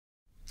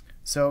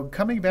So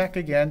coming back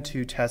again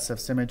to tests of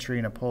symmetry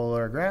in a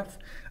polar graph,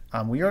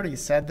 we already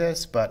said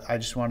this, but I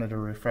just wanted to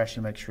refresh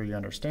and make sure you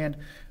understand.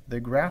 The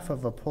graph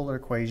of a polar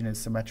equation is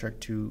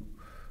symmetric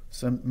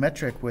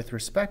with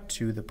respect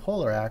to the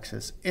polar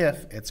axis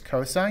if it's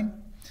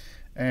cosine,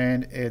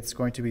 and it's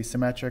going to be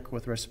symmetric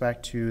with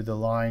respect to the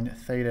line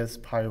theta's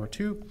pi over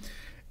 2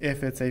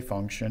 if it's a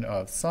function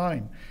of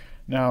sine.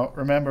 Now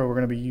remember, we're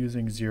going to be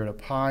using 0 to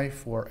pi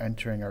for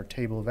entering our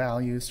table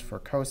values for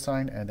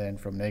cosine, and then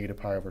from negative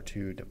pi over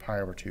 2 to pi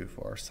over 2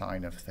 for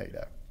sine of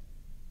theta.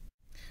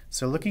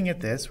 So looking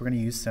at this, we're going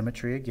to use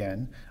symmetry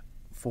again.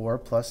 4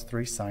 plus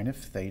 3 sine of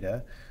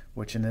theta,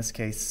 which in this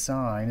case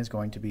sine is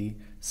going to be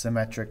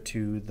symmetric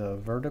to the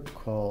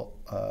vertical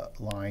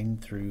line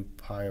through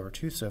pi over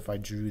 2. So if I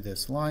drew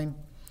this line,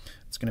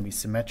 it's going to be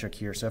symmetric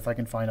here. So if I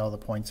can find all the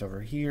points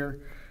over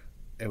here,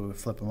 it would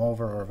flip them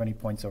over, or if any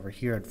points over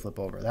here, it'd flip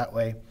over that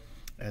way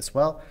as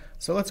well.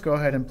 So let's go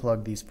ahead and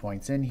plug these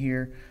points in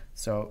here.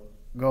 So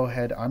go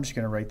ahead, I'm just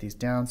going to write these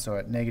down. So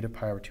at negative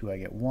pi over 2, I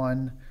get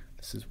 1.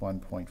 This is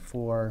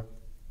 1.4.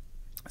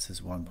 This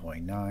is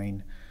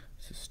 1.9.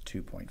 This is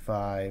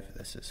 2.5.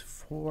 This is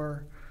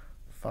 4,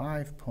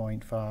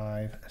 5.5,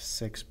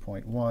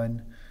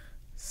 6.1,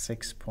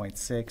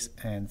 6.6,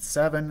 and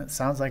 7.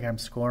 Sounds like I'm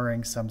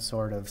scoring some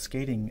sort of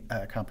skating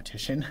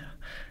competition.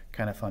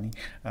 Kind of funny.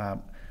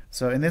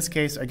 So in this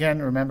case,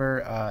 again,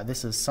 remember,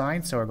 this is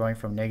sine, so we're going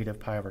from negative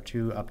pi over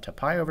 2 up to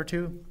pi over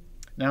 2.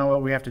 Now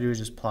what we have to do is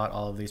just plot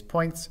all of these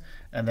points,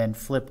 and then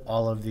flip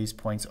all of these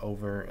points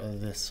over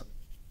this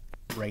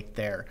right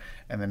there,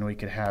 and then we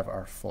could have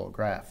our full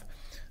graph.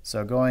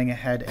 So going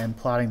ahead and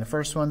plotting the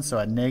first one, so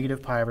at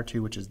negative pi over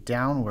 2, which is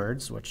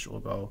downwards, which will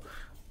go,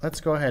 let's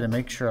go ahead and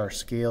make sure our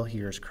scale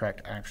here is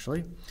correct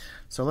actually.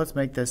 So let's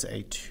make this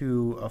a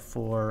 2, a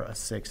 4, a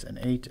 6, and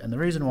 8. And the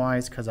reason why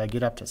is because I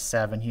get up to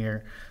 7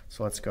 here.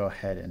 So let's go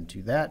ahead and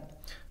do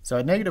that. So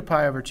at negative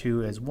pi over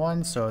 2 is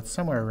 1, so it's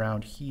somewhere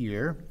around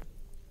here.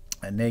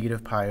 At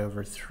negative pi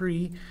over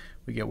 3,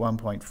 we get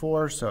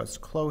 1.4, so it's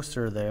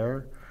closer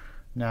there.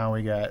 Now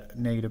we got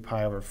negative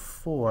pi over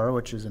 4,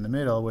 which is in the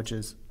middle, which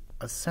is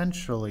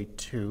essentially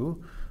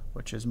 2,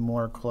 which is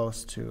more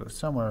close to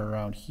somewhere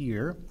around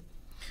here.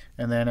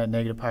 And then at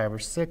negative pi over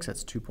 6,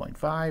 it's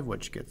 2.5,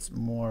 which gets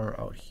more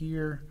out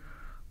here.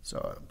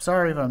 So I'm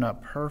sorry if I'm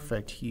not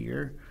perfect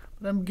here,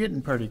 but I'm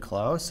getting pretty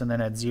close. And then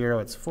at 0,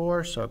 it's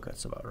 4, so it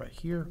gets about right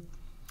here.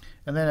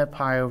 And then at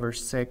pi over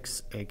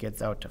 6, it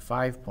gets out to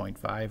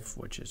 5.5,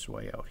 which is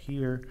way out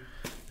here.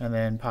 And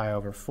then pi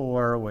over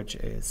 4, which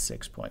is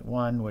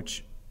 6.1,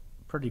 which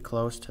pretty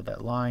close to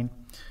that line.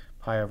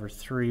 Pi over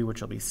 3,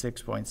 which will be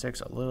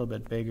 6.6, a little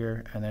bit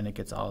bigger. And then it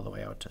gets all the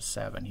way out to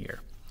 7 here.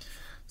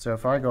 So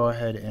if I go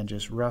ahead and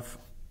just rough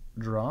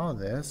draw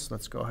this,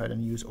 let's go ahead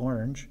and use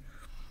orange.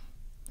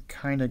 It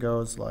kind of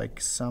goes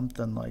like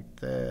something like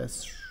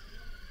this,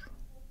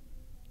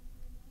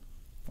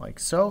 like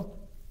so.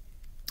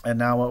 And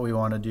now what we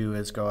want to do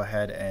is go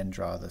ahead and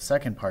draw the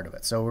second part of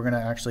it. So we're going to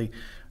actually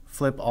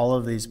flip all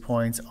of these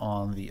points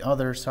on the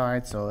other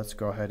side. So let's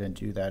go ahead and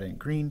do that in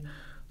green.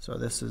 So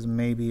this is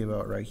maybe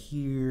about right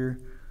here.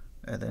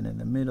 And then in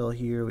the middle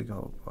here, we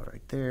go about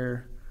right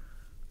there.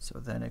 So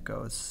then it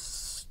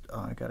goes,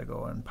 I got to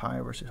go on pi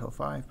over 6, so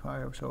 5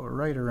 pi, so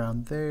right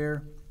around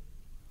there.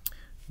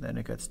 Then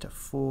it gets to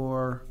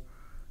 4.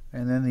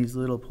 And then these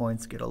little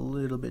points get a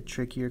little bit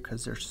trickier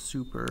because they're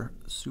super,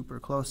 super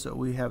close. So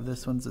we have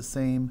this one's the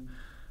same,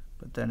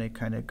 but then it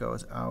kind of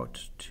goes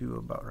out to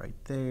about right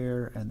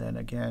there, and then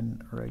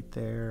again right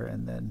there,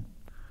 and then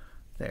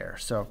there.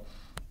 So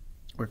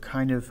we're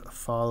kind of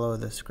follow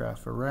this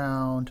graph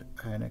around,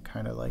 and it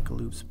kind of like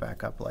loops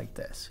back up like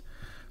this.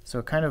 So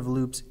it kind of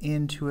loops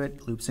into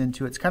it, loops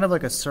into it. It's kind of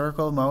like a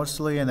circle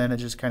mostly, and then it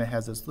just kind of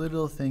has this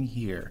little thing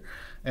here.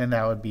 And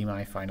that would be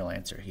my final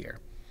answer here,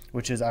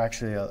 which is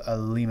actually a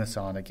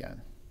limacon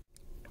again.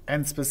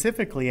 And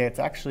specifically, it's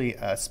actually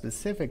a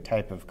specific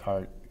type of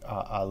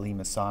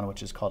limacon,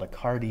 which is called a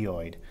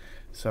cardioid.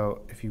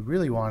 So if you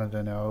really wanted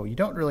to know, you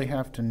don't really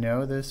have to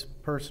know this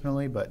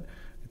personally, but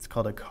it's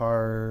called a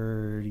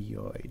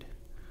cardioid.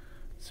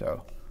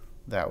 So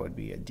that would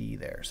be a D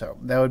there. So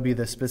that would be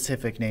the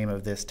specific name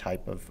of this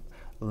type of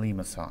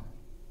limacon.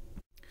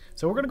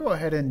 So we're going to go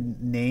ahead and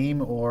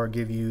name or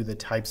give you the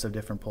types of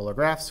different polar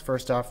graphs.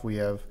 First off, we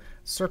have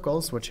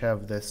circles, which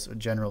have this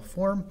general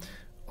form.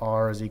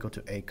 R is equal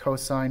to a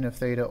cosine of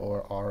theta,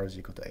 or R is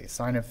equal to a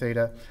sine of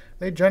theta.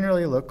 They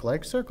generally look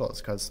like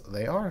circles because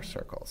they are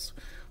circles.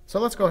 So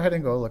let's go ahead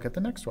and go look at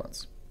the next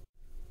ones,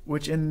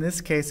 which in this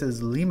case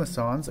is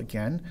limacons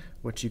again,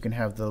 which you can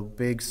have the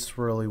big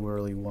swirly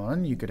whirly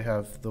one. You could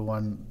have the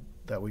one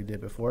that we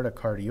did before, the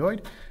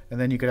cardioid,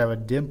 and then you could have a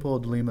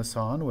dimpled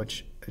limacon,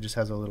 which it just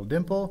has a little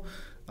dimple,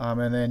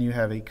 and then you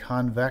have a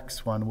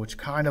convex one, which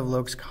kind of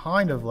looks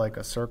kind of like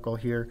a circle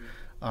here.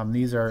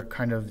 These are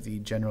kind of the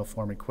general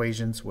form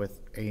equations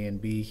with a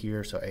and b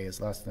here. So a is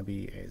less than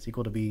b, a is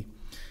equal to b,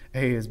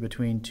 a is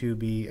between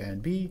 2b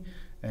and b,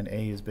 and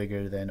a is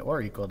bigger than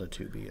or equal to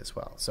 2b as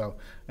well. So,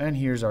 and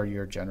here's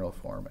your general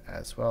form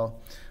as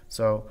well.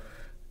 So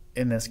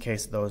in this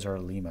case, those are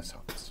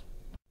limacons.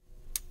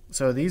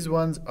 So these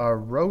ones are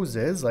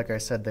roses. Like I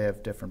said, they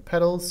have different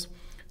petals.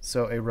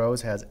 So a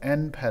rose has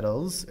n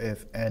petals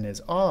if n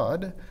is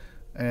odd,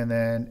 and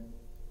then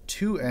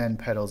 2n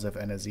petals if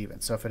n is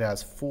even. So if it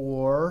has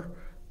 4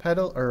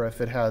 petal, or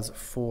if it has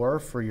 4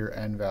 for your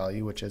n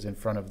value, which is in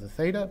front of the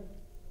theta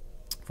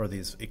for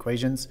these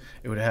equations,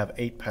 it would have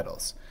 8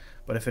 petals.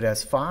 But if it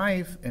has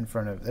 5 in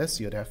front of this,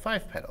 you'd have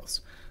 5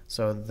 petals.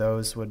 So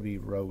those would be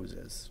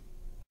roses.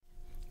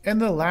 And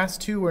the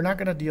last two we're not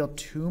going to deal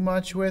too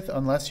much with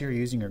unless you're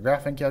using your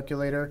graphing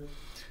calculator.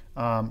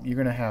 You're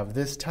going to have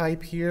this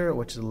type here,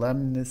 which is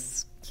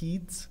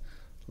lemniscetes,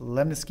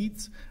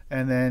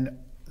 and then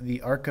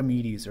the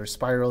Archimedes, or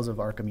spirals of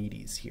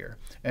Archimedes here.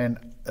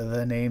 And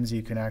the names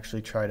you can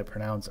actually try to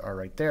pronounce are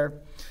right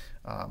there.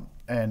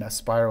 And a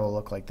spiral will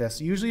look like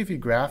this. Usually if you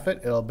graph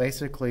it, it'll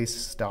basically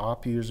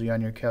stop usually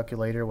on your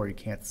calculator where you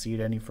can't see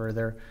it any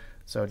further.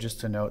 So just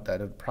to note that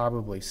it would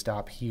probably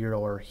stop here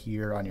or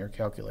here on your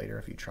calculator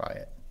if you try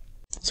it.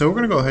 So we're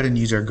going to go ahead and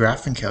use our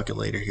graphing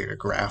calculator here to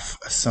graph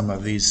some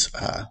of these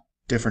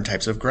different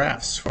types of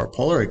graphs for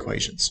polar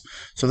equations.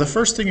 So the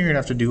first thing you're going to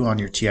have to do on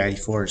your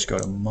TI-84 is go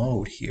to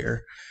mode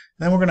here.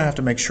 And then we're going to have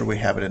to make sure we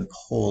have it in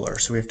polar.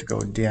 So we have to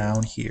go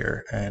down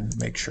here and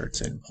make sure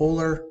it's in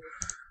polar.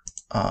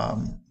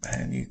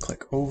 And you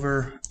click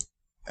over,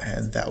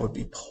 and that would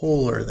be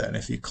polar then.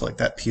 If you click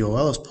that,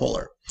 POL is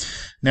polar.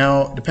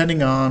 Now,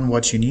 depending on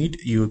what you need,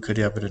 you could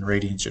have it in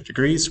radians or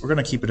degrees. We're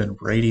going to keep it in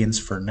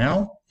radians for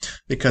now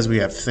because we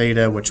have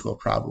theta, which will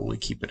probably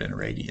keep it in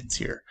radians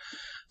here.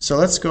 So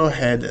let's go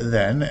ahead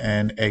then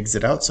and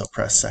exit out. So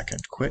press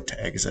second quit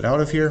to exit out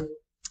of here.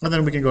 And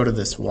then we can go to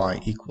this y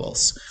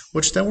equals,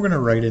 which then we're going to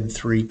write in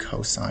 3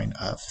 cosine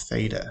of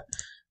theta,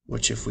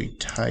 which if we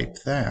type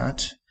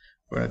that,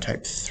 we're going to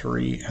type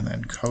 3 and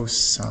then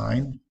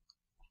cosine,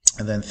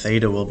 and then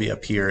theta will be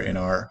up here in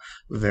our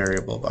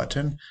variable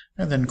button,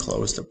 and then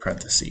close the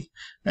parenthesis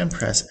and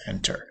press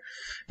enter.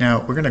 Now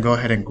we're going to go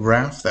ahead and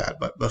graph that,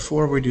 but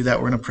before we do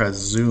that, we're going to press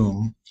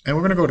zoom, and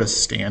we're going to go to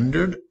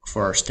standard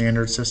for our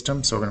standard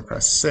system. So we're going to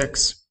press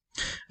 6,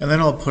 and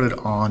then I'll put it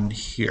on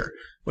here.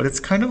 But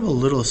it's kind of a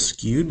little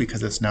skewed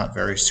because it's not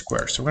very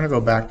square. So we're going to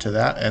go back to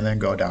that and then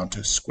go down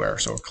to square.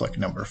 So we'll click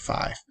number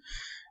 5.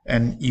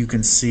 And you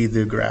can see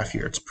the graph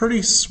here. It's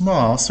pretty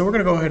small, so we're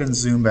going to go ahead and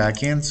zoom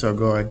back in. So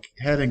go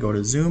ahead and go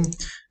to zoom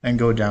and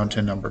go down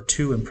to number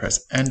 2 and press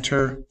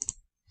enter.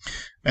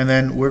 And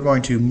then we're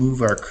going to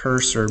move our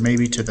cursor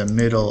maybe to the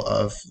middle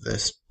of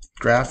this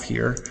graph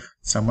here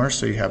somewhere.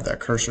 So you have that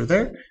cursor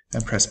there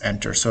and press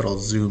enter so it'll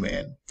zoom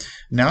in.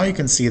 Now you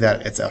can see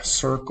that it's a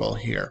circle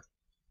here.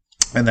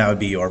 And that would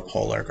be your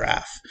polar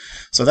graph.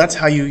 So that's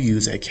how you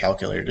use a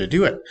calculator to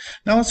do it.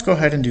 Now let's go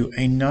ahead and do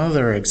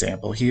another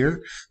example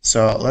here.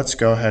 So let's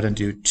go ahead and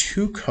do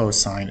 2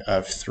 cosine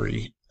of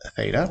 3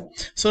 theta.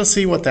 So let's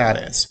see what that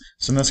is.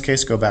 So in this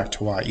case, go back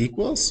to y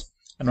equals,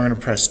 and we're going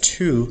to press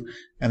 2,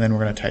 and then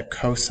we're going to type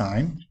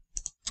cosine,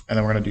 and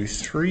then we're going to do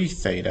 3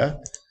 theta.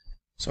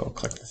 So we'll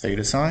click the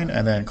theta sign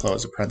and then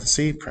close the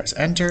parenthesis, press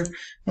enter, and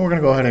we're going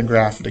to go ahead and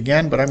graph it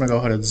again, but I'm going to go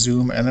ahead and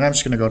zoom, and then I'm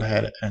just going to go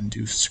ahead and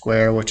do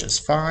square, which is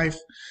 5,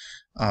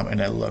 and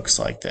it looks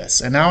like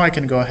this. And now I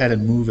can go ahead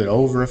and move it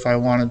over if I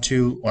wanted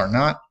to or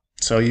not.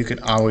 So you can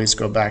always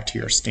go back to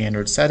your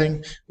standard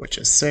setting, which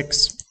is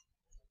 6,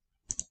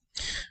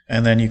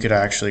 and then you could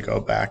actually go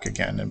back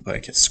again and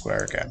make it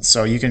square again.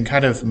 So you can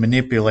kind of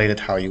manipulate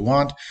it how you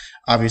want.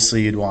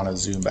 Obviously, you'd want to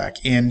zoom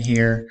back in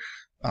here.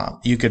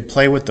 You could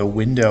play with the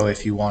window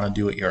if you want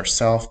to do it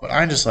yourself, but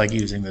I just like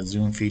using the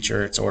zoom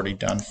feature. It's already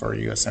done for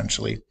you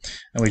essentially,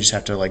 and we just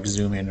have to like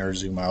zoom in or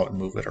zoom out and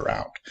move it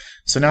around.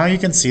 So now you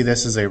can see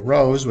this is a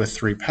rose with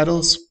 3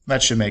 petals.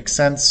 That should make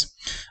sense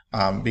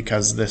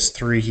because this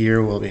 3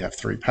 here will have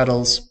 3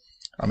 petals.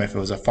 If it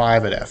was a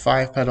 5, it'd have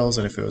 5 petals,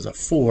 and if it was a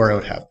 4, it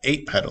would have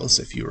 8 petals,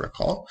 if you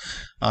recall.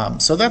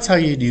 So that's how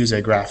you'd use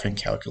a graphing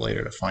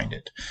calculator to find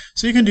it.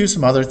 So you can do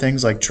some other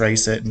things like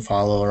trace it and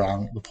follow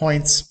around the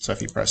points. So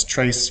if you press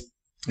trace,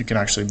 you can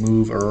actually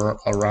move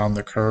around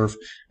the curve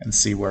and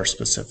see where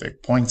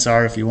specific points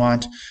are if you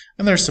want.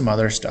 And there's some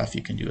other stuff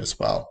you can do as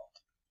well.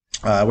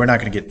 We're not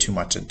going to get too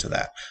much into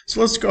that.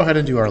 So let's go ahead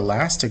and do our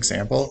last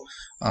example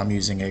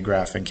using a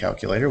graphing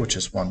calculator, which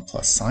is 1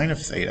 plus sine of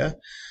theta.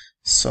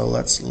 So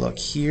let's look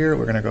here.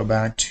 We're going to go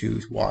back to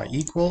y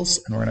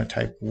equals, and we're going to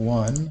type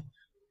 1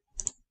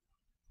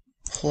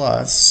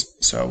 plus,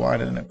 so why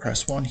didn't it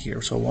press 1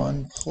 here? So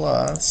 1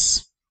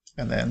 plus,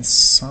 and then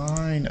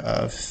sine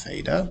of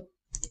theta,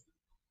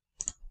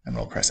 and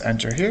we'll press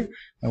enter here.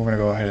 And we're going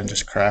to go ahead and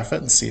just graph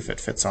it and see if it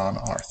fits on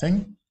our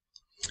thing.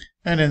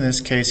 And in this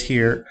case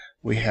here,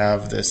 we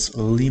have this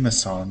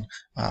limacon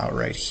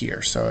right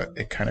here. So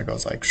it kind of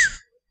goes like,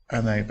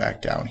 and then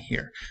back down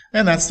here.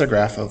 And that's the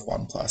graph of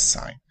 1 plus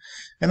sine.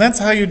 And that's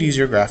how you'd use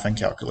your graphing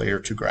calculator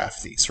to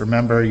graph these.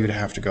 Remember, you'd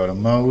have to go to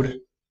mode,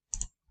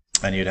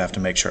 and you'd have to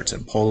make sure it's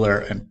in polar,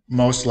 and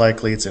most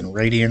likely it's in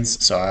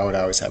radians, so I would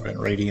always have it in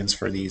radians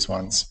for these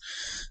ones.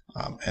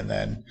 And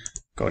then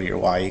go to your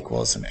y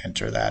equals and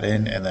enter that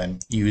in, and then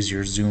use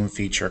your zoom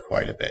feature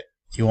quite a bit.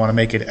 You want to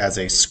make it as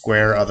a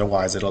square,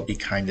 otherwise it'll be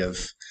kind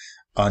of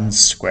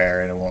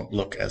unsquare and it won't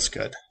look as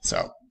good.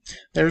 So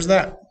there's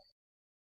that.